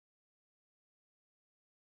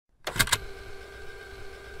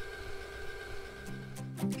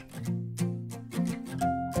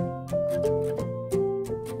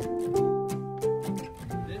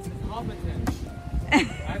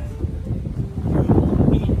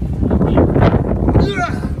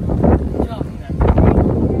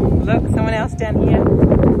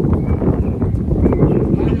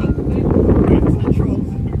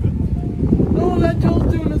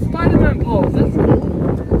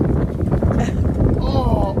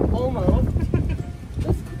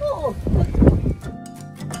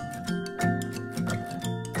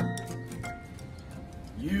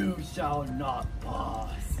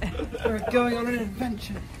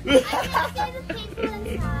adventure. I can see the people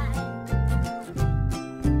inside.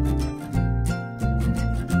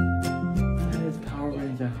 That is Power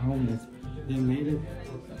Ranger homeless. They made it.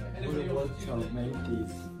 What workshop made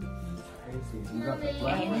these? Crazy. You got the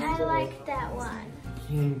black Mommy, I like that one.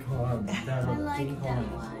 King Kong. I like that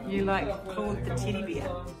one. You like Claude the teddy bear?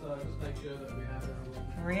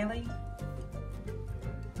 Really?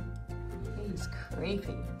 He's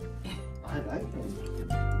creepy. I like him.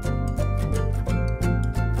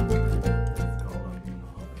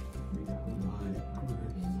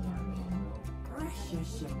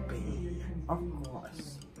 Precious bee, of course.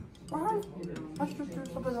 Well, I should do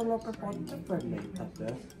something a little bit more differently at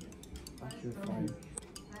this. I should find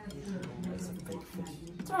there's a big fish.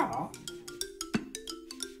 Yeah.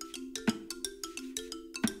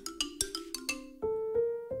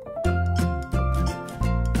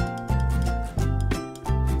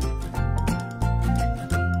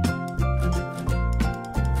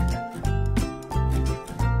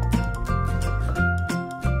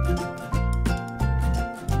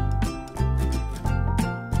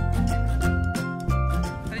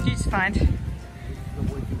 What did you just find?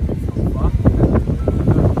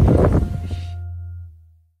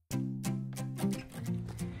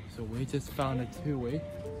 So we just found a two-way.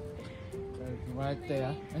 Right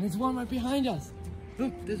there. And there's one right behind us.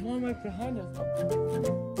 Look, there's one right behind us.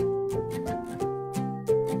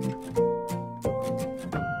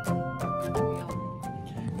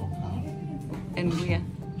 And where?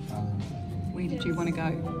 Where did you want to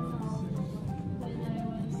go?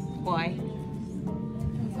 Why?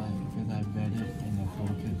 Because I read it in a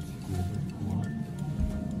focus group report.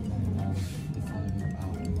 And I decided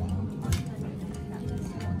out and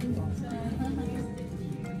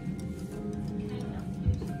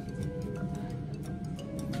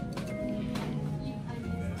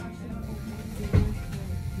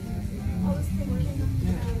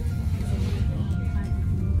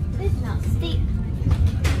This is not steep.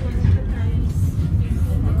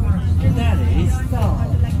 Daddy, stop.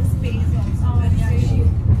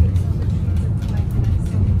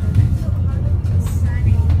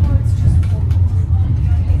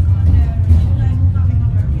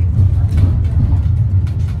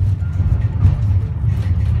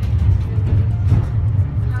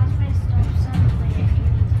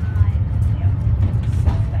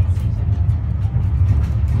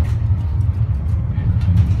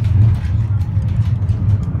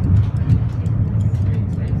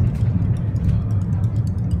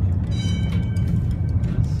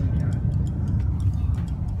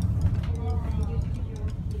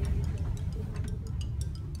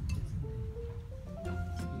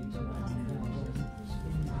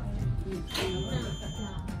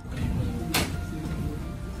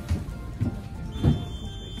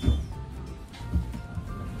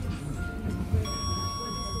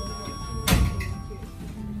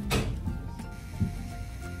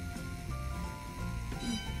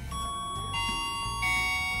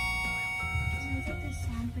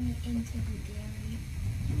 Into the dairy.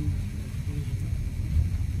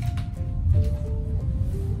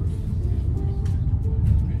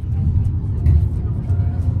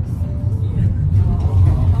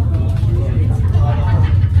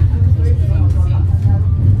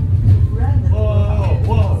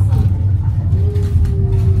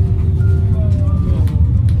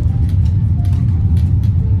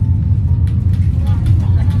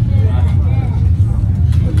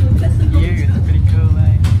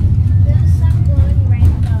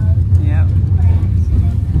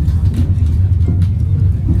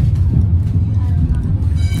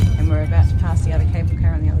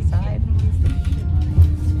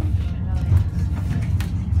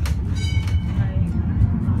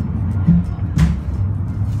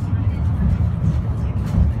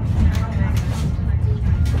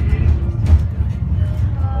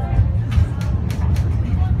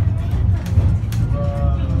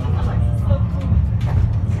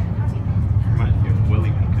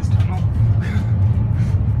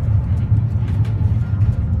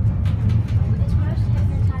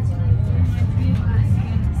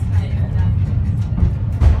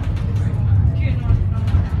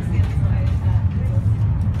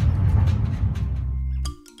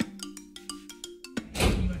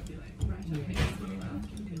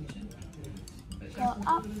 Go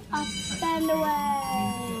up, up and away.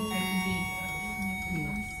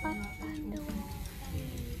 Up and away.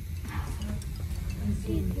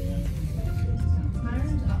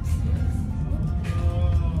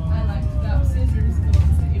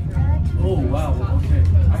 Oh wow, okay.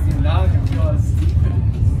 I can now go asleep.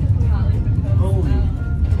 Holy.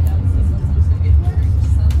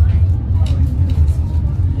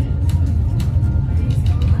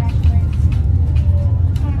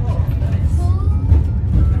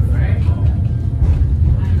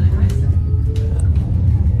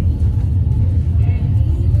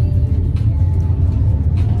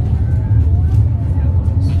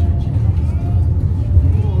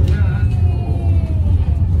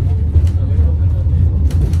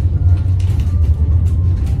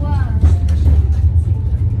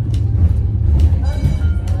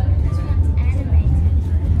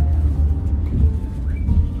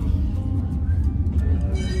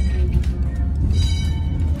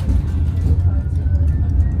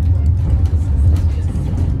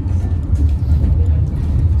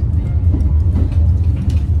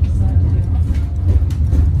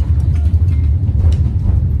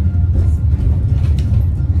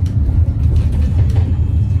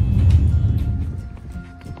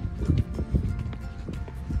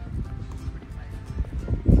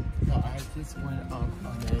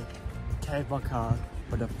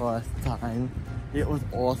 Wellington. It was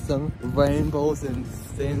awesome. Rainbows and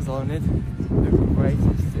sands on it. The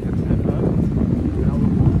greatest ever. Now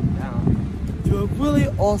we're walking down to a really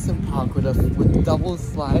awesome park with double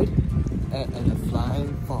slide and a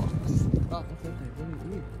flying fox. Oh, that's what they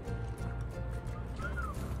really is.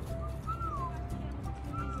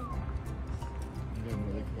 I'm getting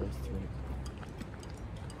really close to it.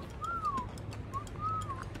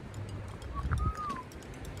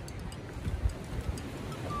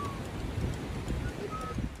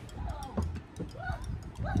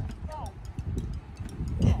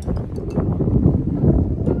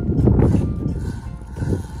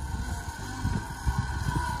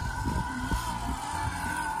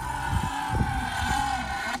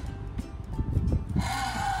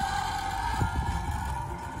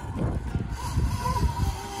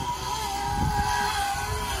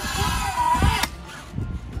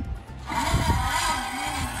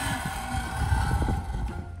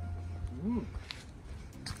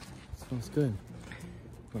 Smells good.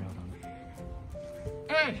 Wait, hold on.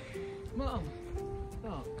 Hey! Mom!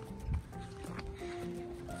 Stop.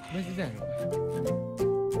 Where's his end?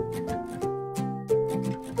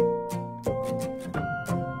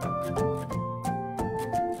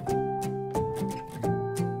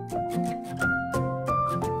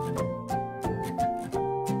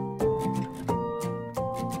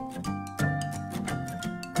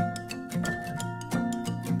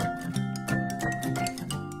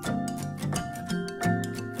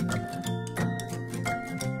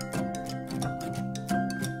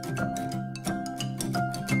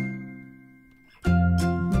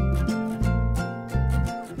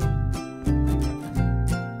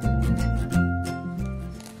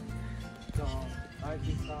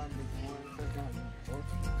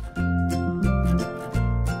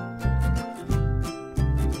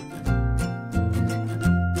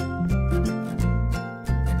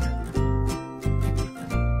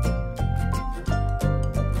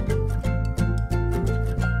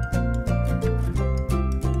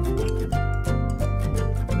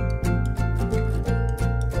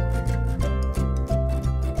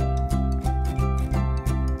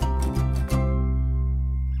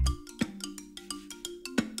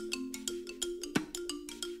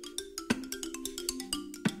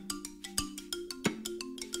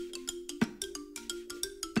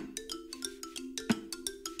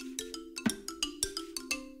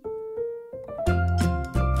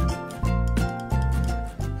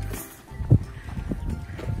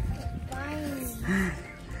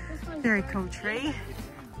 Very cool tree.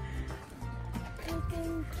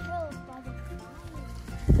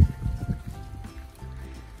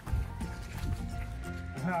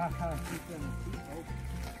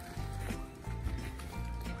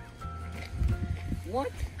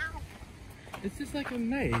 What? It's just like a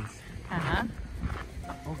maze. Uh-huh.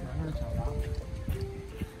 Okay, I'm gonna try that.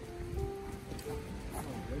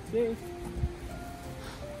 What's this?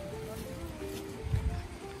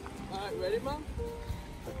 Alright, ready, Mom?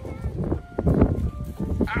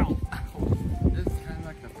 Ow! This is kind of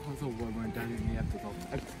like the puzzle where we're done and we have to go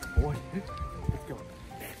forward. Let's go.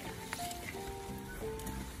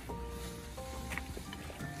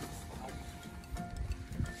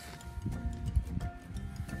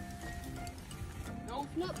 No,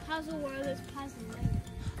 not puzzle world, it's puzzle land.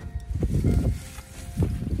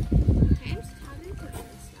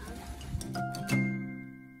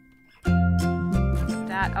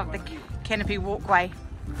 Start of the canopy walkway.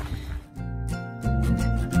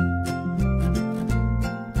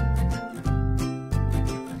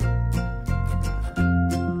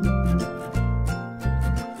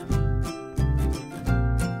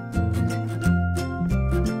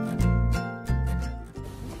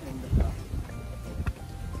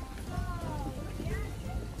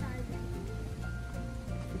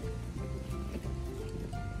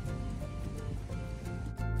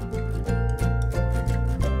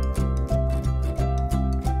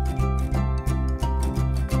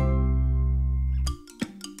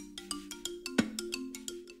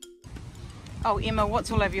 Oh, Emma,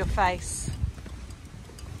 what's all over your face?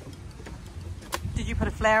 Did you put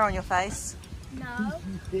a flower on your face? No.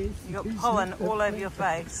 You got pollen all over your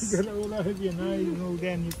face. You got it all over your nose and all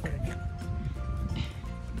down your face.